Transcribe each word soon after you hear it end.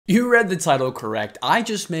You read the title correct. I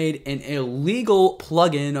just made an illegal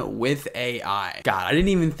plugin with AI. God, I didn't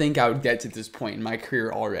even think I would get to this point in my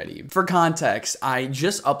career already. For context, I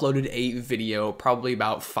just uploaded a video probably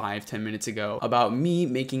about 5-10 minutes ago about me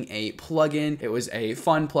making a plugin. It was a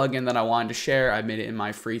fun plugin that I wanted to share. I made it in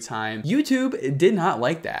my free time. YouTube did not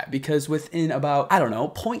like that because within about, I don't know,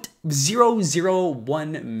 0.001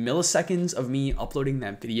 milliseconds of me uploading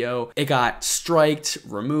that video, it got striked,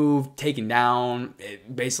 removed, taken down.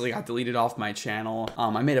 It basically got deleted off my channel.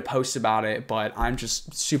 I made a post about it, but I'm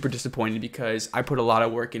just super disappointed because I put a lot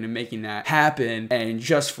of work into making that happen, and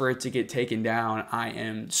just for it to get taken down, I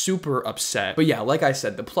am super upset. But yeah, like I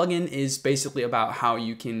said, the plugin is basically about how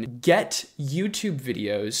you can get YouTube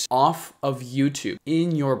videos off of YouTube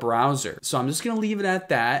in your browser. So I'm just gonna leave it at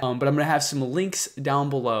that, but I'm gonna have some links down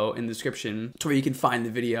below in the description to where you can find the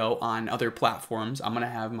video on other platforms. I'm gonna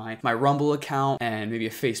have my Rumble account and maybe a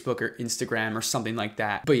Facebook or Instagram or something like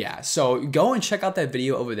that. But yeah, so go and check out that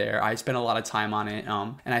video over there. I spent a lot of time on it,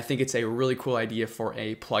 and I think it's a really cool idea for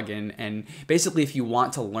a plugin. And basically, if you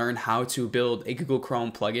want to learn how to build a Google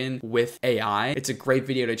Chrome plugin with AI, it's a great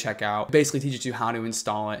video to check out. It basically teaches you how to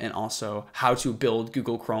install it and also how to build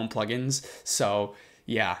Google Chrome plugins. So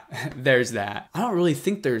yeah, there's that. I don't really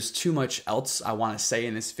think there's too much else I want to say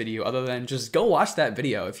in this video other than just go watch that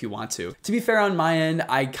video if you want to. To be fair, on my end,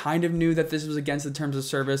 I kind of knew that this was against the terms of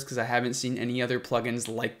service because I haven't seen any other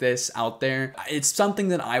plugins like this out there. It's something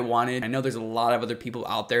that I wanted. I know there's a lot of other people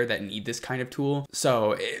out there that need this kind of tool,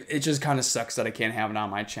 so it just kind of sucks that I can't have it on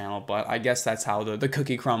my channel, but I guess that's how the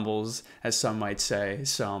cookie crumbles, as some might say.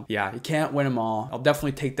 So yeah, you can't win them all. I'll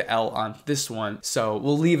definitely take the L on this one, so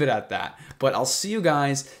we'll leave it at that. But I'll see you guys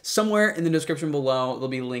somewhere in the description below. There'll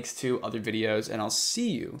be links to other videos, and I'll see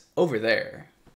you over there.